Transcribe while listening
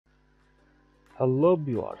Hello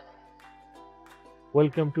viewers,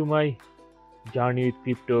 welcome to my Journey with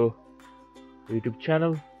Crypto YouTube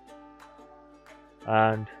channel,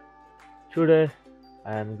 and today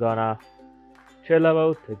I am gonna tell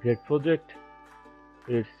about a great project.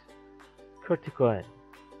 It's Qwertycoin.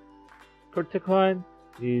 Qwertycoin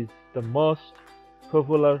is the most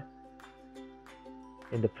popular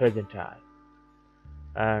in the present time,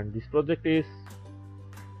 and this project is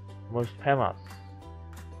most famous.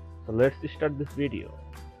 So let's start this video.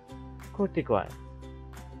 Qwertycoin.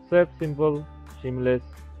 Safe, simple, seamless,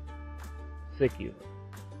 secure.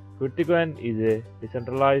 Qwertycoin is a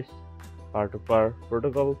decentralized peer-to-peer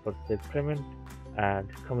protocol for safe payment and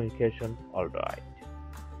communication worldwide.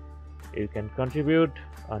 You can contribute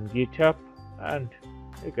on GitHub and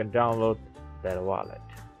you can download their wallet.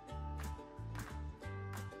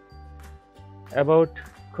 About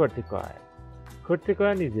Qwertycoin.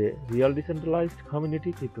 Qwertycoin is a real decentralized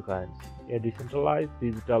community cryptocurrency, a decentralized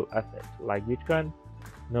digital asset like Bitcoin.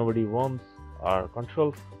 Nobody owns or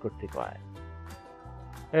controls Qwertycoin.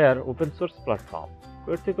 Here, open source platform.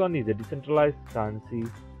 Qwertycoin is a decentralized currency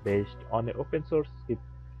based on an open source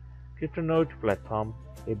Masternode platform.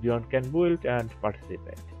 Everyone can build and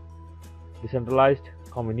participate. Decentralized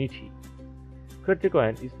community.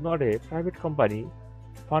 Qwertycoin is not a private company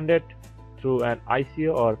funded through an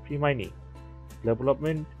ICO or pre-mining.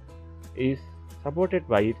 Development is supported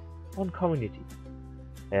by its own community.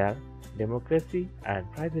 Here, democracy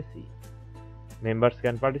and privacy. Members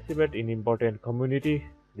can participate in important community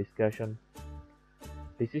discussion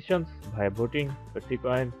decisions by voting.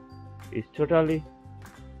 Qwertycoin is totally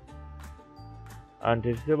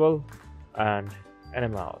untraceable and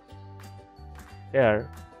anonymous. Here,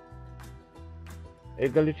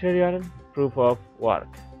 egalitarian proof of work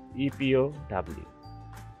 (EPOW).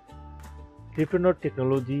 Cryptonode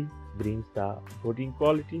technology brings the voting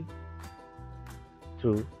quality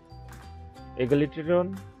through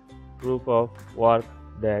egalitarian proof of work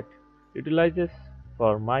that utilizes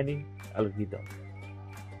for mining algorithms.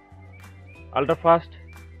 Ultra-fast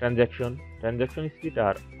transaction speed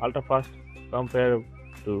are ultra-fast compared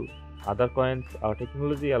to other coins. Our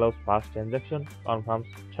technology allows fast transaction, confirms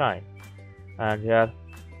time, and here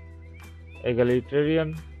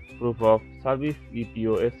egalitarian proof of service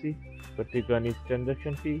 (EPOSC). Qwertycoin is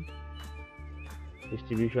transaction fee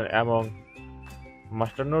distribution among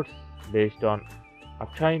masternodes based on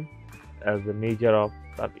uptime as a measure of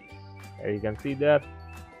service. Here you can see there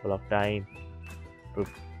block time,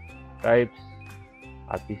 proof types,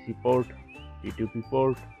 RPC port, P2P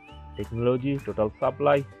port, technology, total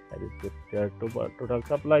supply, that is their total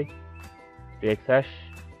supply, TX hash,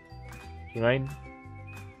 T9,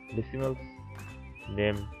 decimals,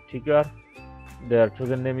 name ticker. Their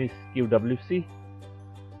token name is QWC,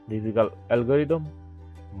 difficult algorithm,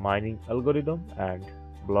 mining algorithm, and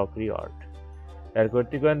block reward. Here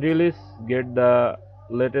Qwertycoin release, get the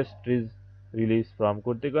latest release from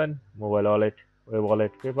Qwertycoin, mobile wallet, web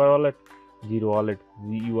wallet, paper wallet, Zero wallet,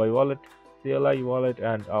 ZUI wallet, CLI wallet,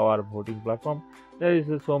 and our voting platform. There is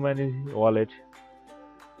so many wallets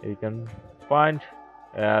you can find.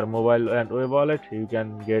 Here mobile and web wallet you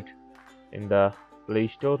can get in the Play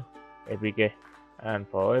Store, APK, and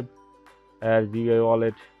for web. Here GUI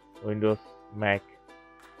wallet, Windows, Mac,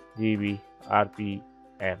 GB,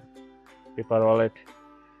 RPM, paper wallet,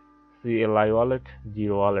 CLI wallet,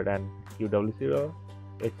 Zero wallet, and QW0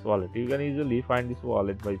 X wallet. You can easily find this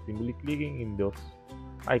wallet by simply clicking in those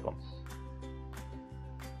icons.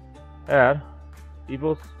 Here,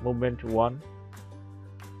 EPOS Movement 1,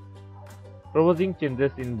 proposing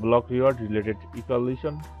changes in block reward related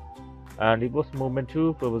equalization, and EPOS Movement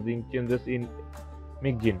 2, proposing changes in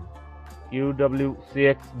MIGIN.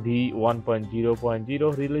 QWCX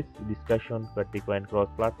V1.0.0 release discussion. Qwertycoin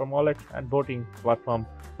cross-platform wallet and voting platform.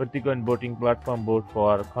 Qwertycoin voting platform vote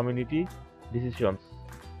for community decisions.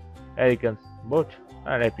 Here you can vote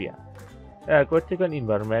and API. Qwertycoin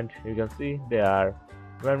environment, you can see there are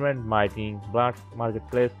environment, mining, black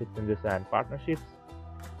marketplace, exchanges, and partnerships.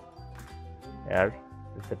 Here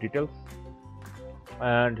is the details,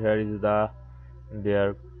 and here is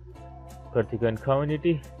their Qwertycoin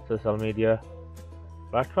community social media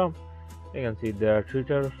platform. You can see their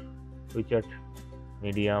Twitter, WeChat,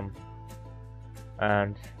 Medium,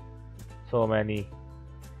 and so many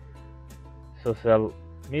social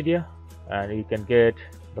media, and you can get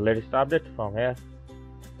the latest update from here.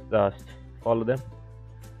 Just follow them.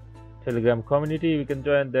 Telegram community, you can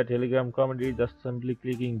join the Telegram community just simply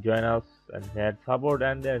clicking join us and add support,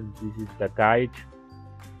 and then this is the guide.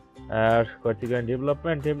 Qwertycoin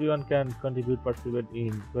development, everyone can contribute, participate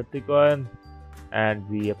in Qwertycoin and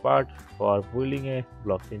be a part for building a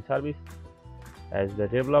blockchain service. as the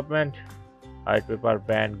development, white paper,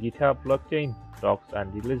 band, GitHub, blockchain, talks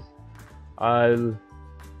and release. I'll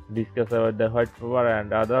discuss about the white paper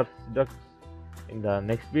and other docs in the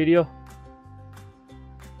next video.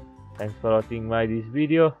 Thanks for watching this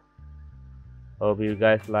video. Hope you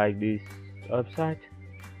guys like this website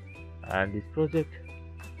and this project.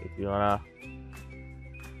 If you wanna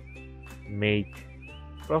make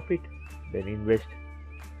profit, then invest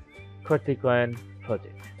Qwertycoin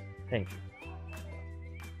project. Thank you.